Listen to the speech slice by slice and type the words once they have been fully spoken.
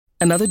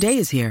Another day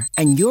is here,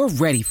 and you're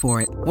ready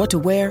for it. What to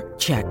wear?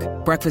 Check.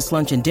 Breakfast,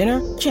 lunch, and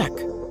dinner? Check.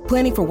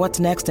 Planning for what's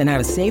next and how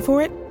to save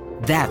for it?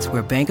 That's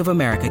where Bank of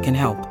America can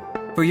help.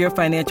 For your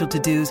financial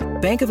to-dos,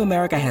 Bank of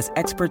America has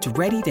experts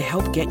ready to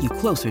help get you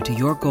closer to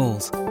your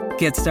goals.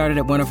 Get started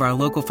at one of our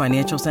local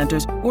financial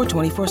centers or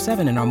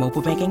 24/7 in our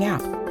mobile banking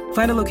app.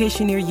 Find a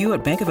location near you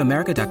at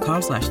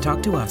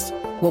bankofamerica.com/talktous.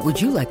 What would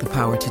you like the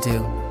power to do?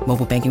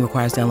 Mobile banking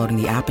requires downloading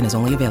the app and is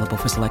only available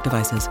for select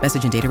devices.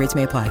 Message and data rates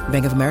may apply.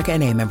 Bank of America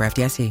N.A., member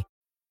FDIC.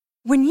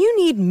 When you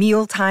need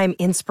mealtime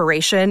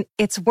inspiration,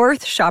 it's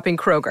worth shopping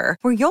Kroger,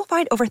 where you'll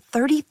find over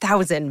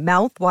 30,000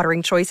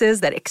 mouth-watering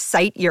choices that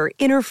excite your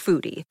inner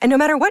foodie. And no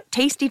matter what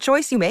tasty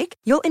choice you make,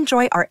 you'll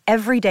enjoy our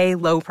everyday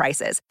low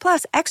prices,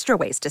 plus extra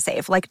ways to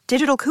save, like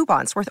digital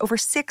coupons worth over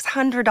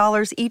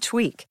 $600 each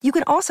week. You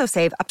can also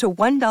save up to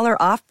 $1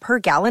 off per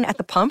gallon at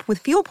the pump with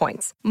fuel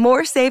points.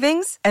 More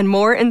savings and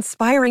more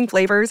inspiring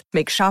flavors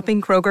make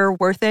shopping Kroger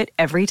worth it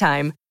every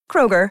time.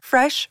 Kroger,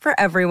 fresh for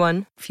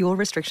everyone. Fuel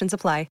restrictions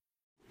apply.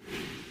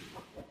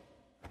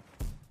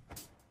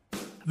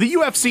 The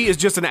UFC is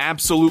just an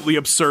absolutely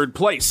absurd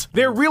place.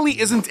 There really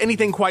isn't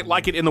anything quite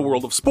like it in the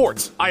world of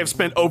sports. I have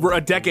spent over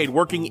a decade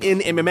working in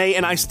MMA,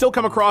 and I still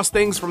come across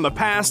things from the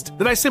past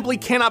that I simply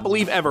cannot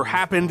believe ever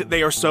happened.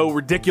 They are so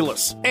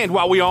ridiculous. And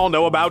while we all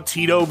know about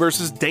Tito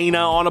versus Dana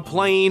on a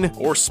plane,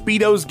 or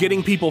Speedos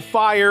getting people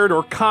fired,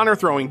 or Conor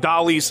throwing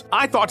dollies,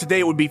 I thought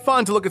today it would be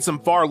fun to look at some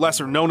far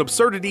lesser known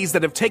absurdities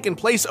that have taken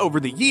place over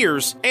the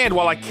years. And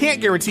while I can't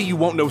guarantee you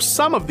won't know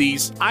some of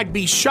these, I'd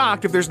be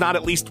shocked if there's not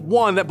at least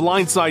one that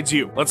blindsides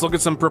you. Let's look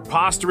at some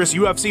preposterous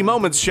UFC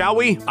moments, shall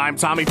we? I'm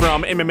Tommy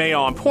from MMA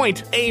On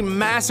Point. A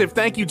massive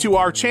thank you to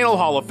our channel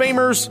Hall of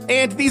Famers,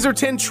 and these are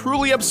 10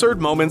 truly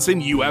absurd moments in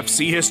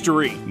UFC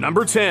history.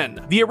 Number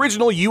 10. The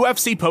original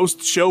UFC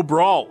post-show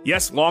brawl.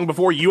 Yes, long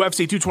before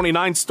UFC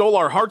 229 stole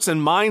our hearts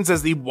and minds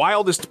as the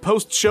wildest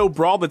post-show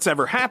brawl that's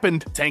ever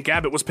happened, Tank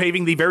Abbott was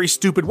paving the very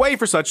stupid way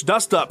for such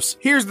dust-ups.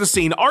 Here's the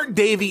scene. Art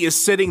Davie is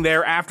sitting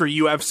there after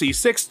UFC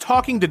 6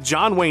 talking to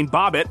John Wayne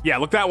Bobbitt. Yeah,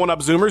 look that one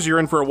up, Zoomers, you're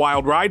in for a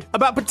wild ride.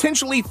 About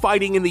potentially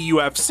fighting in the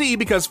UFC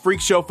because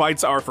freak show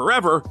fights are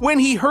forever, when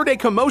he heard a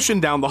commotion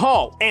down the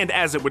hall. And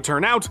as it would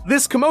turn out,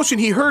 this commotion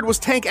he heard was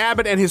Tank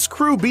Abbott and his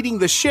crew beating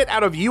the shit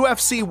out of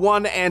UFC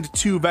 1 and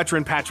 2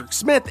 veteran Patrick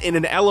Smith in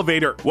an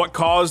elevator. What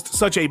caused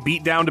such a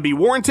beatdown to be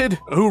warranted?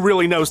 Who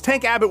really knows?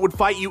 Tank Abbott would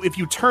fight you if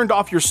you turned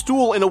off your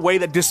stool in a way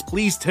that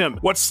displeased him.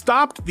 What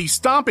stopped the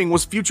stomping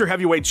was future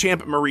heavyweight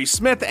champ Maurice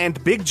Smith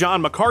and Big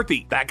John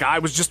McCarthy. That guy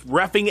was just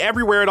reffing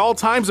everywhere at all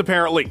times,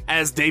 apparently.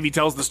 As Davey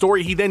tells the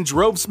story, he then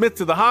drove Smith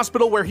to the hospital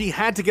where he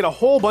had to get a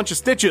whole bunch of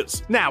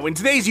stitches. Now, in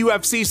today's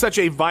UFC, such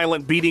a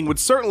violent beating would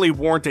certainly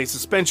warrant a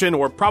suspension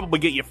or probably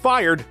get you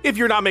fired if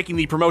you're not making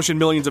the promotion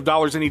millions of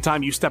dollars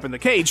anytime you step in the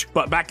cage.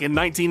 But back in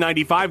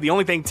 1995, the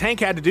only thing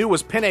Tank had to do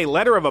was pen a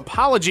letter of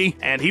apology,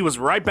 and he was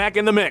right back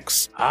in the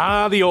mix.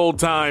 Ah, the old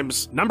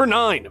times. Number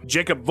 9.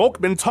 Jacob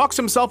Volkman talks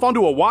himself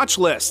onto a watch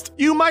list.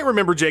 You might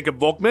remember Jacob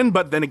Volkman,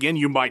 but then again,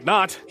 you might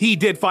not. He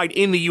did fight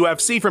in the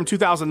UFC from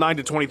 2009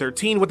 to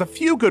 2013 with a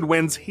few good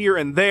wins here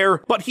and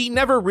there, but he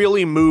never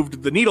really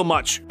moved the needle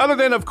much. Other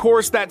than, of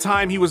course, that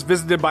time he was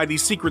visited by the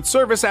Secret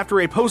Service after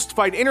a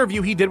post-fight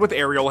interview he did with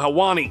Ariel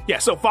Helwani. Yeah,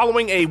 so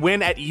following a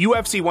win at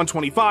UFC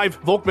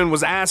 125, Volkman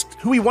was asked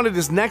who he wanted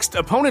his next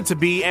opponent to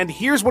be, and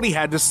here's what he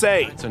had to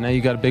say. So now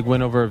you got a big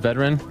win over a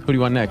veteran. Who do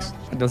you want next?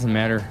 It doesn't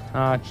matter.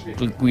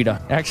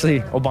 Guida. Actually,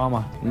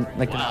 Obama.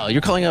 Wow,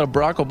 you're calling out a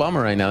Barack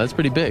Obama right now. That's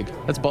pretty big.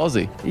 That's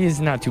ballsy. He's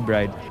not too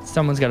bright.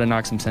 Someone's got to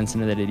knock some sense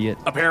into that idiot.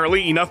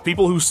 Apparently, enough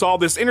people who saw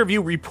this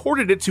interview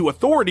reported it to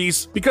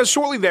authorities, because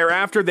shortly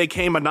thereafter they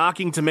came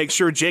a-knocking to make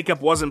sure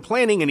Jacob wasn't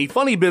planning any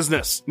funny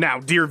business. Now,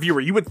 dear viewer,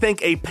 you would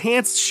think a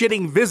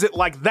pants-shitting visit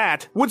like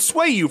that would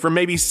sway you from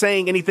maybe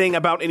saying anything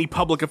about any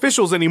public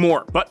officials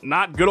anymore, but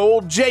not good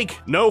old Jake.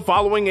 No,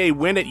 following a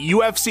win at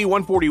UFC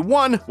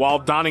 141, while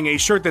donning a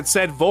shirt that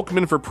said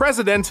Volkman for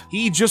president,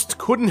 he just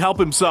couldn't help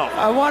himself.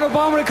 I want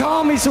Obama to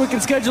call me so we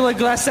can schedule a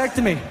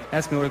glassectomy.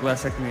 Ask me what a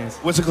glassectomy is.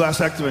 What's a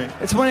glassectomy?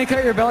 It's when you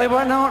cut your belly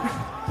button out,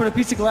 put a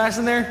piece of glass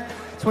in there.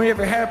 It's when you have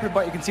your head up your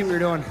butt, you can see what you're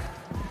doing.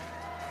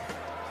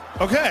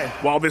 Okay.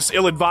 While this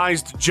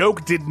ill-advised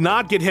joke did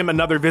not get him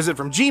another visit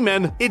from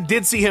G-Men, it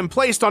did see him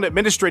placed on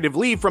administrative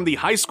leave from the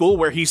high school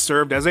where he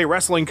served as a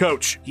wrestling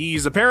coach.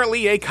 He's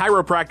apparently a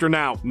chiropractor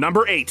now.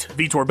 Number 8.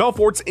 Vitor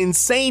Belfort's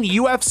insane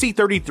UFC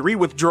 33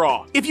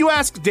 withdrawal. If you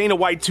ask Dana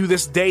White to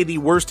this day the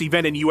worst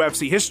event in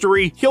UFC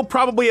history, he'll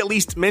probably at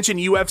least mention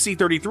UFC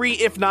 33,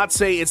 if not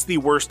say it's the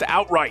worst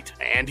outright.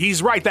 And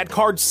he's right, that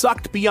card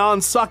sucked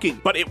beyond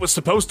sucking. But it was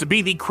supposed to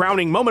be the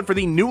crowning moment for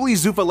the newly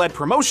Zuffa-led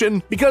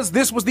promotion, because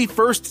this was the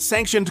first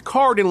sanctioned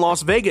card in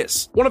Las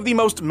Vegas. One of the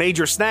most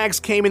major snags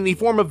came in the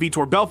form of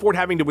Vitor Belfort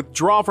having to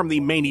withdraw from the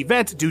main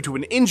event due to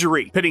an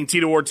injury, pitting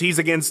Tito Ortiz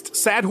against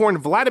Sadhorn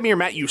Vladimir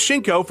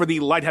Matyushenko for the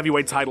light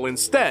heavyweight title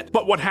instead.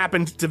 But what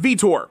happened to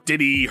Vitor?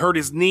 Did he hurt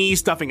his knee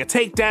stuffing a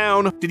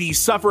takedown? Did he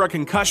suffer a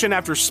concussion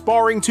after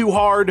sparring too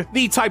hard?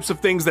 The types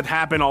of things that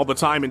happen all the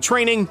time in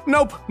training?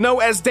 Nope. No,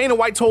 as Dana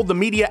White told the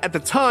media at the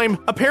time,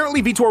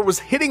 apparently Vitor was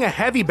hitting a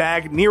heavy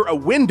bag near a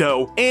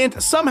window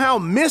and somehow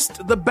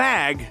missed the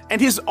bag,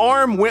 and his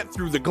arm went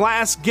through the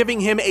glass, giving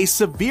him a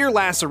severe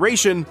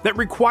laceration that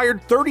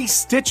required 30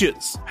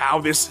 stitches.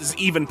 How this is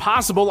even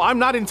possible, I'm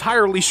not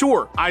entirely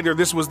sure. Either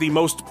this was the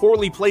most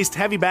poorly placed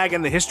heavy bag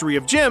in the history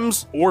of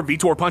gyms, or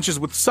Vitor punches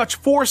with such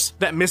force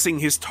that missing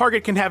his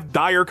target can have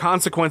dire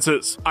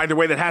consequences. Either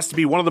way, that has to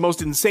be one of the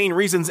most insane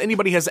reasons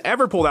anybody has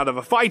ever pulled out of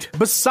a fight,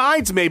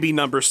 besides maybe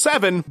number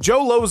 7, Joe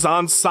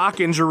Lauzon's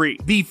sock injury.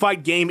 The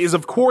fight game is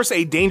of course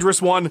a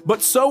dangerous one,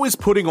 but so is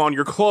putting on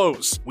your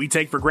clothes. We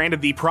take for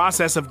granted the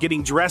process of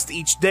getting dressed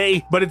each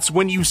day, but it's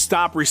when you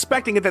stop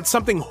respecting it that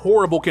something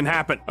horrible can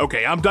happen.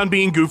 Okay, I'm done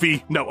being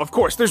goofy. No, of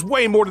course, there's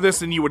way more to this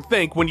than you would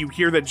think when you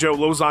hear that Joe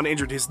Lauzon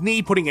injured his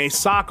knee putting a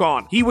sock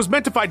on. He was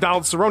meant to fight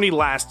Donald Cerrone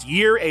last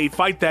year, a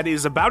fight that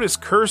is about as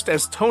cursed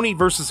as Tony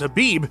versus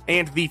Habib,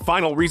 and the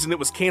final reason it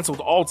was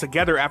canceled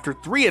altogether after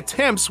 3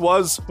 attempts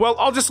was, well,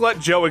 I'll just let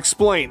Joe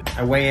explain.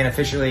 I weigh in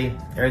officially,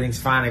 everything's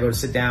fine, I go to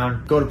sit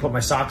down, go to put my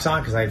socks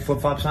on, because I had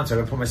flip-flops on, so I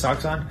go to put my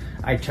socks on,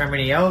 I turn my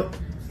knee out,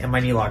 and my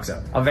knee locks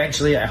up.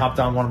 Eventually, I hopped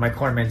on one of my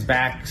cornermen's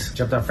backs,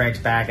 jumped on Frank's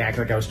back,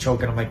 acted like I was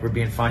choking him like we're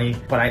being funny,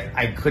 but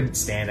I couldn't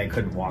stand, I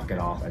couldn't walk at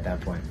all at that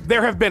point.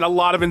 There have been a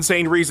lot of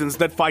insane reasons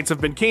that fights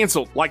have been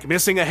canceled, like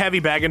missing a heavy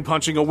bag and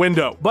punching a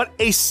window. But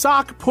a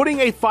sock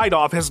putting a fight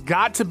off has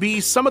got to be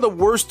some of the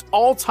worst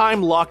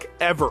all-time luck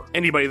ever.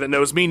 Anybody that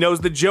knows me knows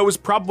that Joe is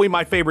probably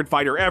my favorite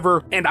fighter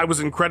ever, and I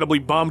was incredibly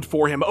bummed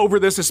for him over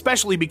this,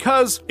 especially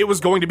because it was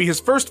going to be his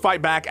first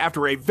fight back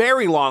after a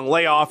very long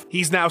layoff.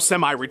 He's now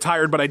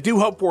semi-retired, but I do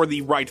hope for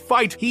the right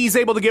fight, he's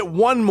able to get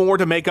one more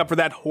to make up for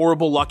that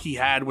horrible luck he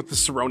had with the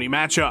Cerrone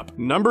matchup.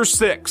 Number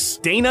 6,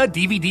 Dana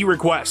DVD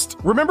request.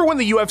 Remember when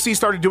the UFC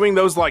started doing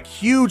those like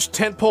huge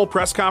tentpole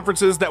press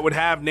conferences that would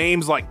have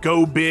names like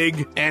Go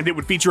Big, and it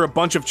would feature a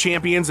bunch of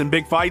champions and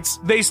big fights?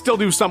 They still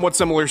do somewhat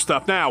similar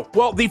stuff now.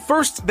 Well, the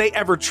first they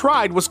ever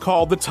tried was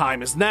called The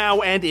Time Is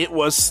Now, and it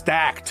was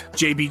stacked.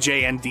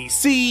 JBJ and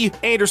DC,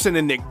 Anderson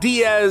and Nick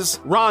Diaz,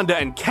 Ronda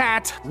and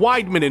Kat,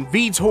 Weidman and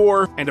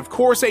Vitor, and of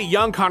course a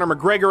young Conor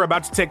McGregor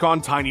about to take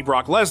on tiny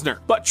Brock Lesnar.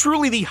 But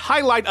truly the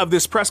highlight of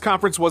this press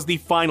conference was the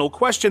final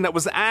question that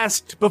was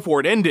asked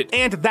before it ended.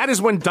 And that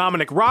is when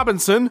Dominic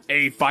Robinson,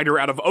 a fighter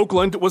out of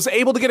Oakland, was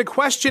able to get a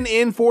question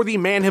in for the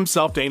man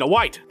himself, Dana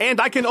White. And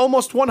I can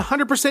almost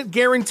 100%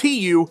 guarantee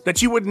you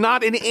that you would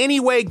not in any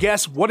way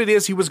guess what it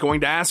is he was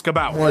going to ask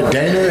about. Well,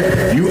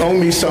 Dana, you owe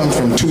me something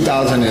from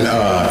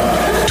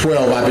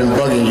 2012. I've been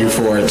bugging you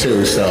for it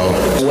too, so.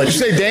 What you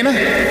say, Dana?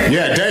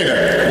 Yeah,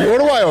 Dana. What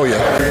do I owe you?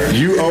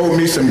 You owe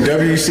me some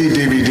WC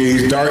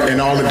DVDs, and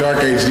all the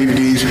Dark Age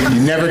DVDs.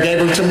 You never gave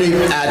them to me.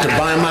 I had to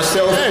buy them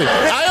myself. Hey,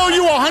 I owe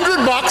you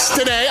 $100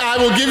 today. I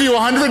will give you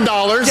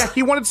 $100. Yeah,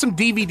 he wanted some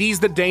DVDs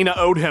that Dana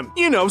owed him.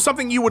 You know,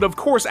 something you would of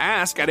course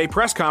ask at a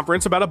press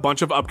conference about a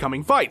bunch of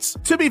upcoming fights.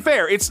 To be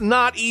fair, it's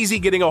not easy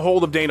getting a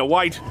hold of Dana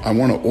White. I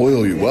want to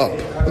oil you up.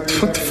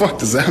 What the fuck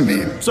does that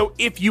mean? So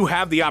if you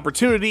have the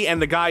opportunity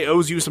and the guy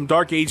owes you some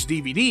Dark Age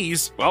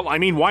DVDs, well, I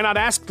mean, why not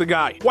ask the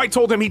guy? White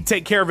told him he'd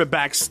take care of it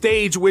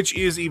backstage, which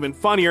is even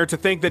funnier to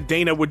think that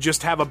Dana would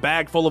just have a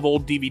bag full of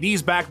old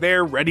DVDs back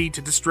there ready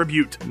to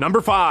distribute.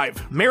 Number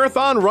 5,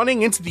 marathon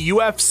running into the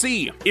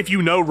UFC. If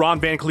you know Ron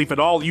Van Cleef at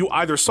all, you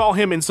either saw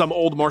him in some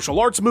old martial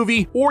arts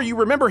movie, or you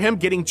remember him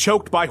getting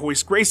choked by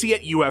Royce Gracie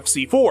at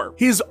UFC 4,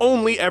 his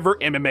only ever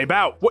MMA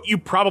bout. What you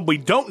probably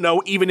don't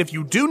know, even if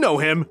you do know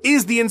him,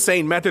 is the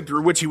insane method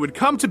through which he would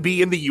come to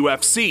be in the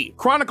UFC.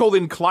 Chronicled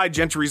in Clyde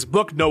Gentry's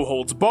book No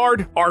Holds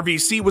Barred,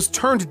 RVC was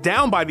turned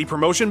down by the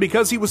promotion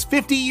because he was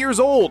 50 years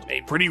old,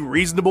 a pretty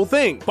reasonable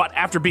thing. But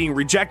after being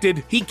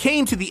rejected, he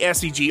came to the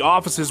SEG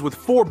offices with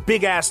 4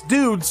 big-ass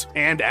dudes,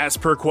 and as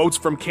per quotes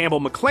from Campbell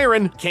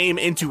McLaren, came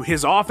into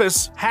his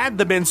office, had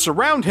the men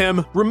surround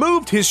him,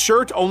 removed his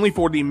shirt only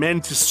for the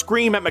men to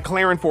scream at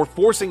McLaren for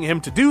forcing him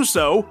to do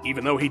so,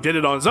 even though he did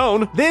it on his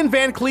own. Then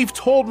Van Cleef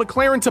told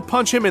McLaren to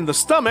punch him in the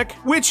stomach,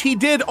 which he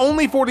did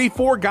only for the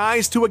 4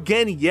 guys to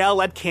again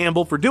yell at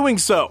Campbell for doing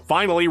so.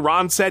 Finally,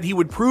 Ron said he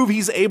would prove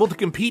he's able to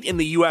compete in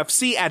the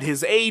UFC at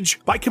his age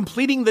by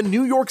completing the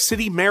New York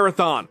City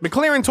Marathon.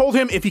 McLaren told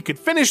him if he could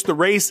finish the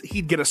race,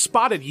 he'd get a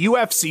spot at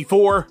UFC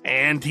 4,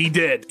 and he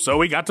did.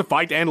 So he got to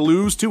fight and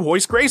lose to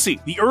Royce Gracie.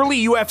 The early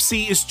early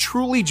UFC is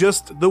truly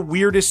just the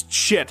weirdest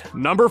shit.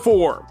 Number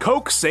 4,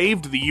 Coke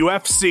saved the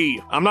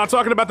UFC. I'm not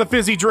talking about the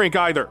fizzy drink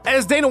either.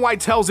 As Dana White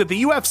tells it,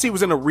 the UFC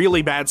was in a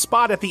really bad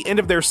spot at the end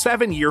of their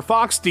 7-year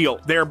Fox deal.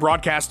 Their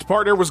broadcast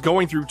partner was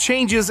going through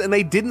changes and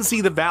they didn't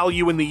see the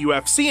value in the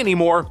UFC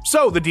anymore,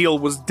 so the deal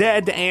was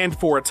dead, and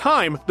for a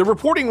time, the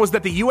reporting was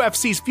that the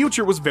UFC's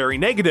future was very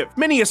negative.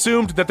 Many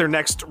assumed that their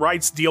next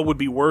rights deal would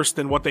be worse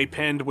than what they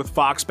penned with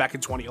Fox back in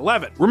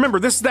 2011. Remember,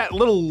 this is that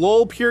little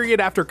lull period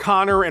after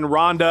Conor and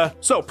Ronda,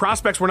 so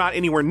prospects were not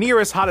anywhere near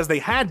as hot as they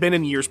had been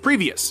in years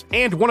previous.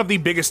 And one of the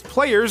biggest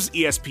players,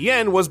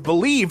 ESPN, was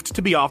believed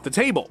to be off the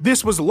table.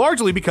 This was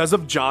largely because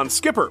of John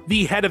Skipper,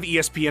 the head of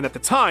ESPN at the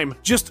time,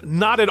 just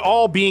not at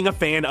all being a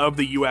fan of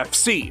the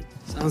UFC.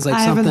 Sounds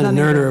like something a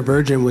nerd or a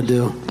virgin would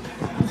do.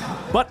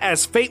 But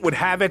as fate would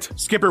have it,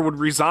 Skipper would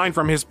resign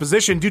from his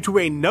position due to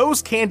a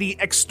nose candy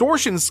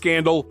extortion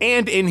scandal,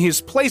 and in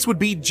his place would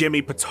be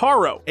Jimmy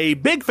Pitaro, a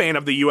big fan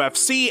of the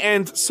UFC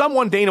and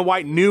someone Dana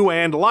White knew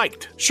and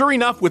liked. Sure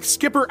enough, with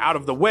Skipper out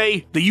of the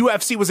way, the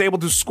UFC was able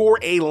to score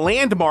a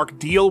landmark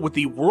deal with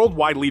the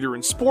worldwide leader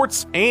in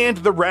sports, and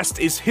the rest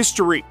is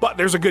history. But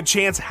there's a good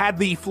chance had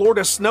the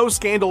Florida snow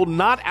scandal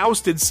not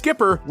ousted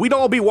Skipper, we'd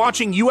all be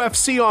watching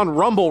UFC on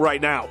Rumble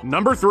right now.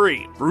 Number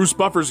 3, Bruce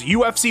Buffer's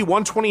UFC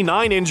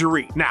 129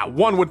 injury. Now,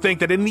 one would think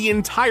that in the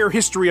entire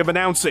history of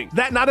announcing,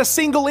 that not a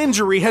single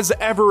injury has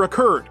ever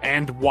occurred.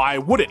 And why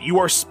would it? You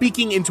are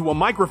speaking into a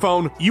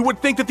microphone. You would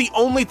think that the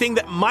only thing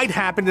that might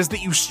happen is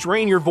that you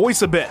strain your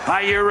voice a bit.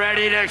 Are you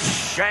ready to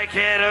shake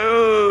it?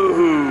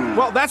 Ooh.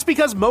 Well, that's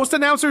because most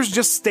announcers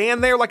just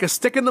stand there like a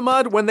stick in the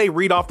mud when they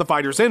read off the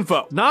fighter's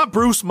info. Not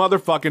Bruce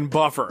motherfucking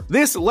Buffer.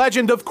 This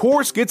legend, of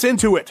course, gets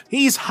into it.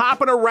 He's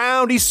hopping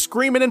around, he's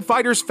screaming in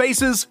fighters'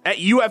 faces. At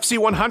UFC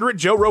 100,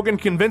 Joe Rogan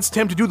convinced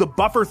him to do the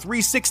Buffer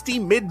 360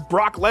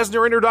 mid-Brock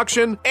Lesnar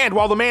introduction, and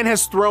while the man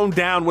has thrown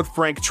down with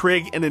Frank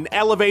Trigg in an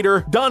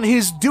elevator, done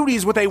his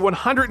duties with a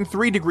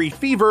 103-degree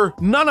fever,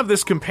 none of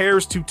this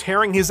compares to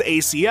tearing his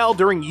ACL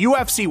during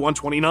UFC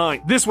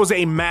 129. This was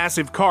a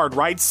massive card,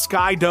 right?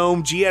 Sky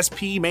Dome,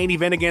 GSP main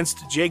event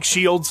against Jake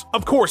Shields.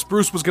 Of course,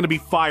 Bruce was going to be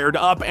fired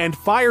up, and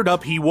fired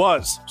up he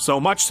was. So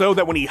much so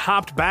that when he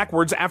hopped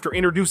backwards after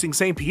introducing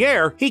St.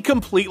 Pierre, he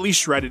completely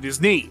shredded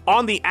his knee.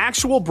 On the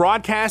actual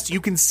broadcast,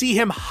 you can see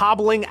him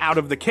hobbling out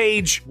of the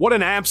cage. What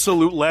an absolute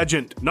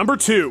legend. Number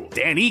 2,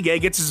 Dan Ige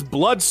gets his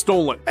blood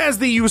stolen. As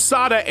the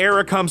USADA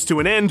era comes to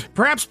an end,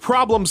 perhaps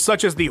problems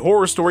such as the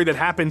horror story that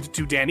happened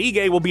to Dan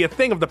Ige will be a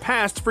thing of the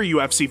past for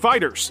UFC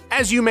fighters.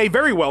 As you may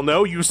very well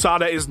know,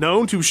 USADA is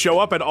known to show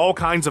up at all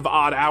kinds of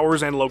odd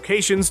hours and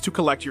locations to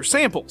collect your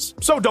samples.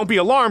 So don't be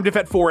alarmed if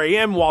at 4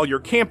 a.m. while you're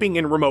camping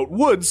in remote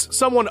woods,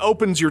 someone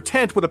opens your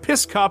tent with a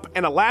piss cup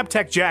and a lab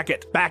tech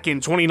jacket. Back in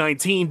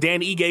 2019,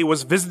 Dan Ige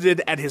was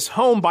visited at his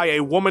home by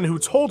a woman who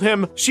told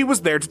him she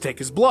was there to take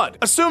his blood.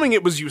 Assuming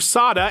it was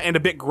USADA and a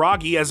bit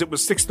groggy as it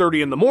was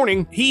 6:30 in the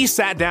morning, he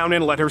sat down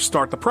and let her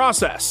start the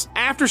process.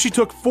 After she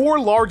took 4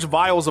 large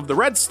vials of the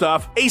red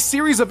stuff, a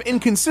series of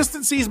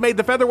inconsistencies made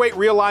the featherweight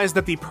realize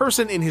that the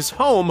person in his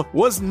home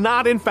was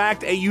not in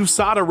fact a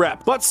USADA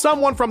rep, but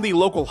someone from the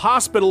local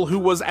hospital who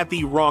was at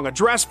the wrong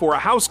address for a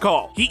house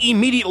call. He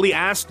immediately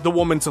asked the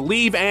woman to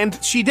leave, and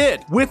she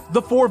did, with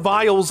the 4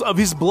 vials of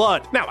his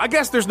blood. Now, I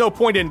guess there's no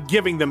point in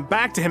giving them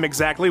back to him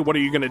exactly. What are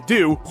you gonna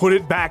do? Put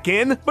it back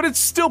in? But it's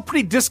still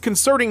pretty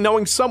disconcerting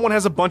knowing someone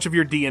has a bunch of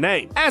your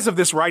DNA. As of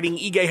this writing,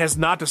 Ige has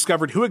not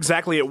discovered who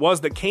exactly it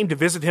was that came to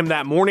visit him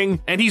that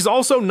morning, and he's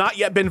also not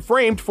yet been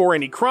framed for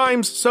any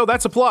crimes, so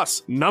that's a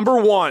plus. Number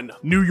 1,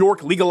 New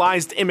York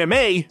legalized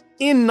MMA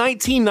in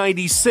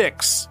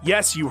 1996.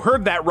 Yes, you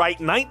heard that right,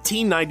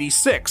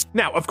 1996.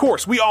 Now, of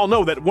course, we all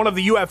know that one of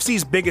the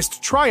UFC's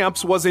biggest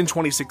triumphs was in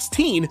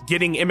 2016,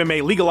 getting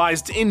MMA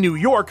legalized in New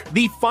York,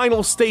 the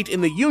final state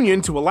in the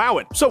union to allow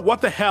it. So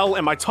what the hell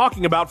am I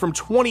talking about from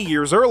 20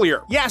 years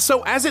earlier? Yeah,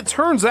 so as it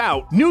turns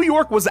out, New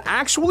York was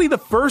actually the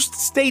first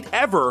state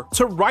ever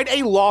to write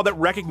a law that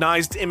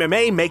recognized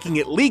MMA, making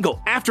it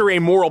legal. After a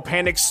moral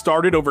panic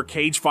started over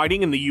cage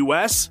fighting in the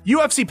US,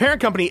 UFC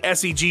parent company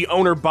SEG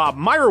owner Bob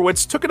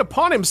Meyerowitz took it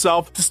upon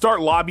himself to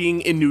start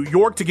lobbying in New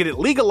York to get it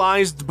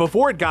legalized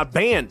before it got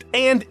banned.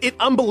 And it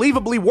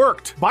unbelievably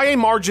worked, by a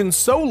margin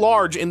so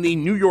large in the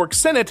New York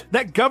Senate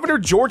that Governor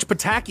George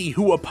Pataki,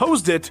 who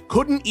opposed it,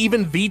 couldn't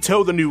even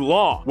veto the new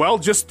law. Well,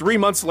 just 3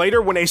 months later,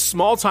 when a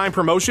small-time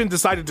promotion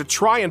decided to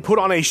try and put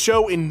on a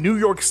show in New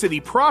York City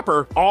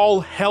proper,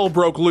 all hell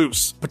broke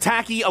loose.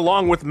 Pataki,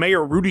 along with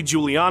Mayor Rudy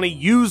Giuliani,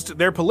 used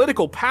their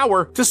political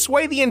power to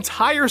sway the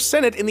entire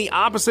Senate in the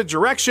opposite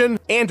direction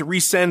and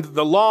rescind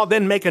the law,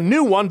 then make a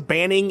new one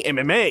banning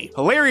MMA.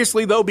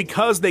 Hilariously though,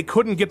 because they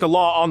couldn't get the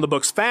law on the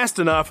books fast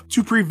enough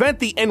to prevent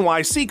the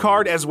NYC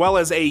card as well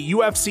as a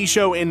UFC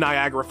show in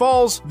Niagara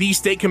Falls, the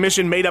state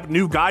commission made up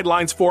new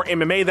guidelines for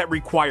MMA that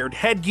required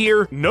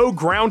headgear, no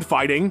ground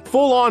fighting,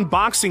 full-on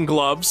boxing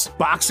gloves,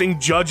 boxing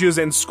judges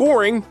and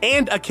scoring,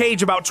 and a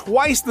cage about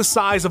twice the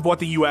size of what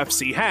the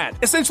UFC had,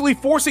 essentially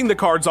forcing the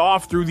cards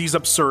off through these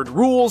absurd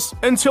rules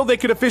until they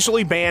could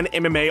officially ban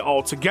MMA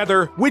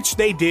altogether, which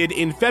they did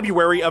in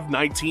February of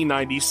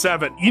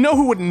 1997. You know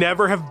who would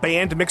never have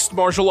banned mixed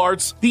martial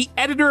arts? The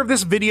editor of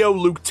this video,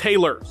 Luke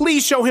Taylor.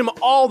 Please show him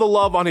all the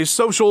love on his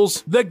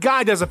socials. The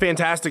guy does a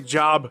fantastic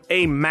job.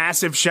 A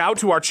massive shout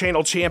to our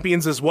channel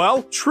champions as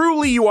well.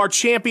 Truly, you are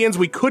champions.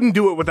 We couldn't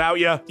do it without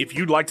you. If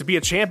you'd like to be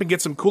a champ and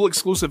get some cool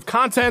exclusive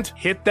content,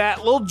 hit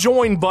that little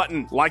join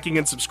button. Liking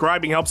and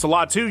subscribing helps a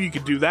lot too. You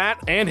could do that.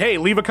 And hey,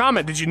 leave a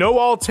comment. Did you know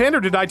all 10 or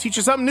did I teach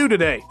you something new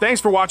today?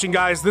 Thanks for watching,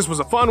 guys. This was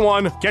a fun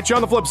one. Catch you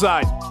on the flip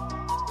side.